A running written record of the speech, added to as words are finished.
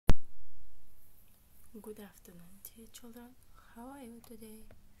Good afternoon, dear children. How are you today?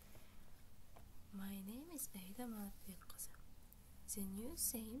 My name is Beyda. The new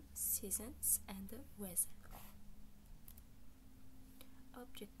theme, seasons and weather.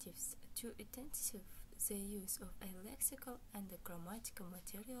 Objectives: to intensify the use of a lexical and grammatical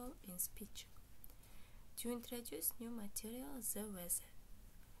material in speech, to introduce new material, the weather,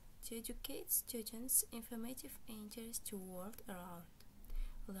 to educate students informative interest to world around,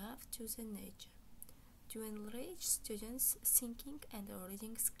 love to the nature, to enrich students' thinking and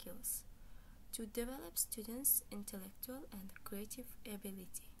reading skills, to develop students' intellectual and creative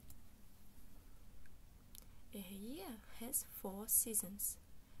ability. A year has 4 seasons: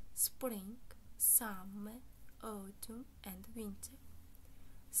 spring, summer, autumn, and winter.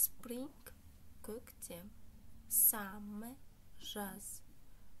 Spring, көктем, summer, жаз,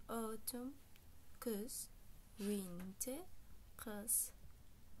 autumn, күз, winter, қыс.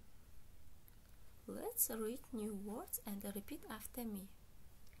 Let's read new words and repeat after me.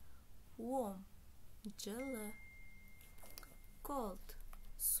 Warm, жылы. Cold,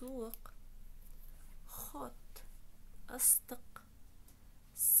 суық. Hot, ыстық.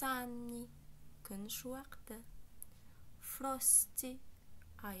 Sunny, күн шуақты. Frosty,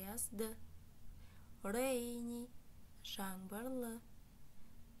 аязды. Rainy, жаңбырлы.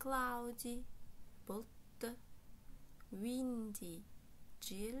 Cloudy, бұлтты. Windy,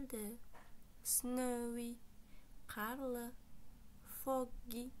 желді. Snowy, қарлы.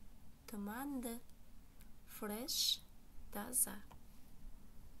 Foggy, тұманды. Fresh, таза.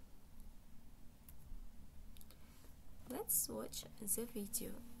 Let's watch the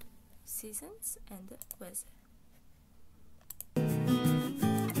video. Seasons and weather.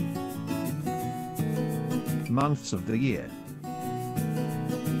 Months of the year.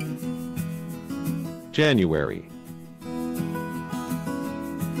 January,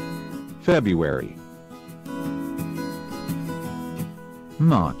 February,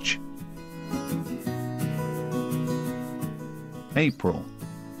 March, April,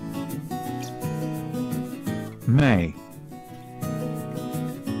 May,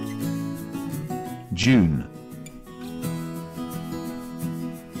 June,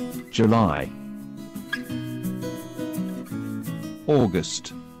 July,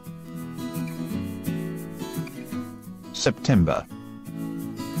 August, September,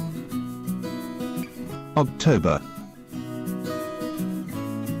 October,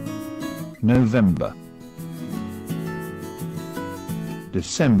 November,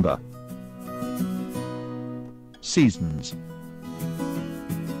 December. Seasons: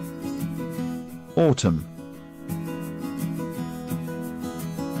 autumn,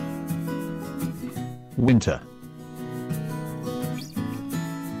 winter,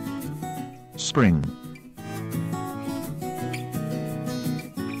 spring,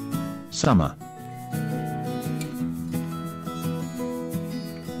 summer,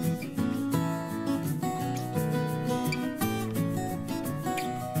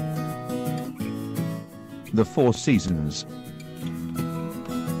 the 4 seasons.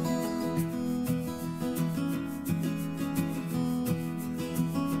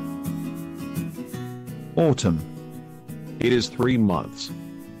 Autumn. it is 3 months: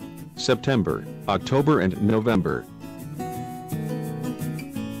 September, October, and November.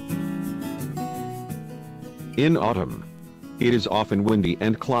 In autumn, it is often windy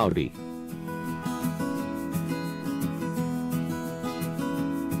and cloudy.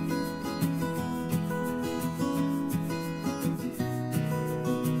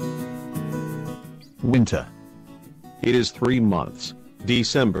 Winter. It is 3 months: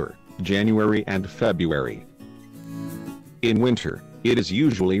 December, January, and February. In winter, it is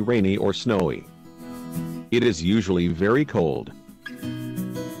usually rainy or snowy. It is usually very cold.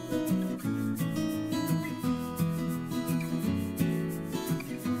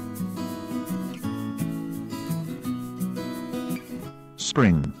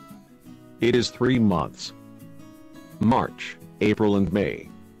 Spring. It is 3 months: March, April, and May.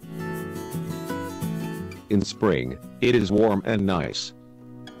 In spring, it is warm and nice.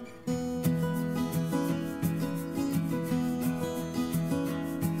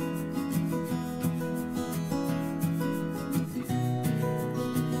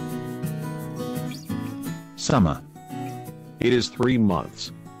 Summer. It is 3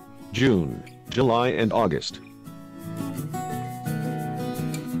 months: June, July, and August.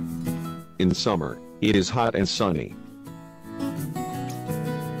 In summer, it is hot and sunny.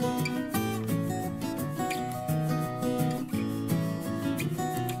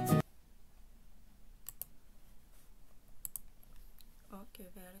 Okay,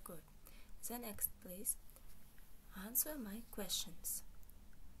 very good. The next, please. Answer my questions.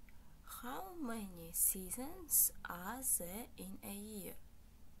 How many seasons are there in a year?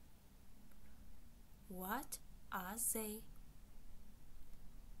 What are they?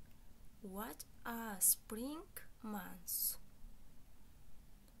 What are spring months?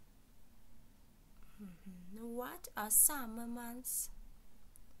 What are summer months?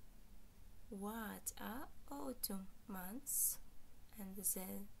 What are autumn months? And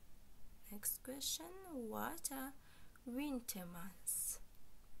the next question, what are winter months?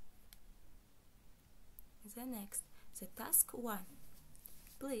 The task 1.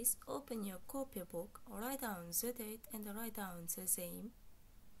 Please open your copybook, write down the date and write down the theme.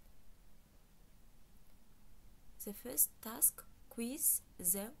 The first task, quiz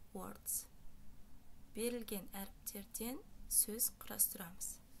the words. Берілген әріптерден сөз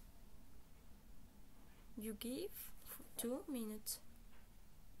құрастырамыз. You give 2 minutes.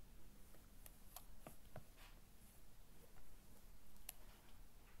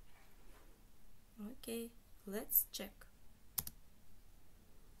 Okay, let's check.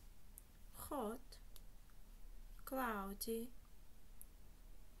 Hot, cloudy,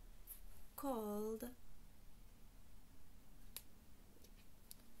 cold,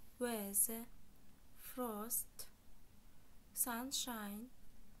 weather, frost, sunshine,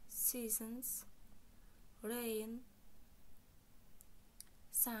 seasons, rain,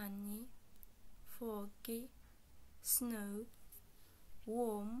 sunny, foggy, snow,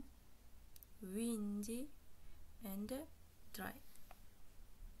 warm, windy, and dry.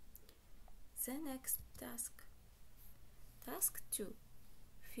 The next task. Task 2.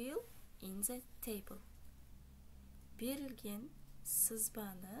 Fill in the table. Берілген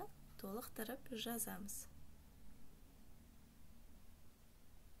сызбаны толықтырып жазамыз.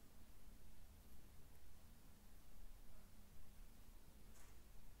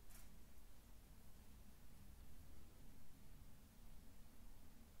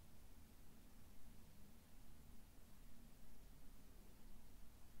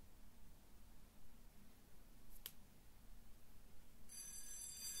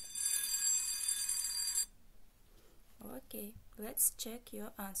 Okay, let's check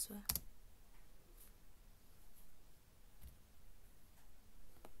your answer.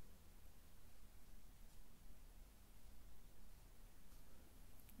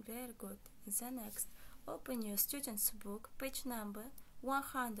 Very good. The next, open your student's book, page number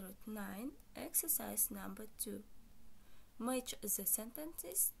 109, exercise number 2. Match the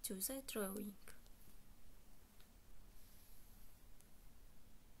sentences to the drawing.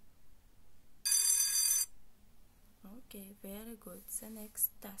 Okay, very good. The next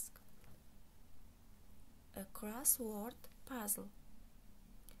task. A crossword puzzle.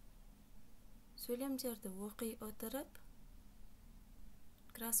 Сөйлемдерді оқи отырып,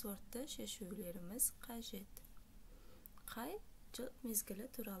 кроссвордты шешулеріміз қажет. Қай жыл мезгілі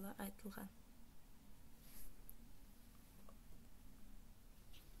туралы айтылған?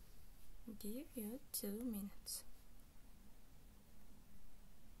 Give you 2 minutes.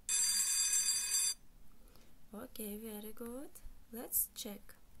 Okay, very good. Let's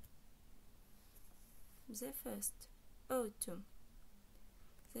check. The first, autumn.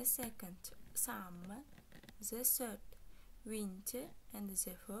 The second, summer. The third, winter. And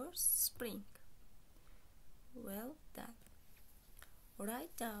the fourth, spring. Well done.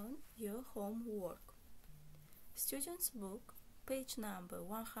 Write down your homework. Student's book, page number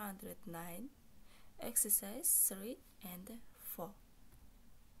 109, exercise 3 and 4.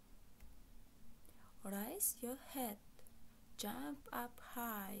 Raise your head, jump up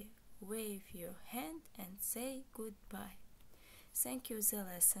high, wave your hand and say goodbye. Thank you the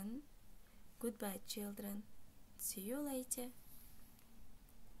lesson. Goodbye children. See you later.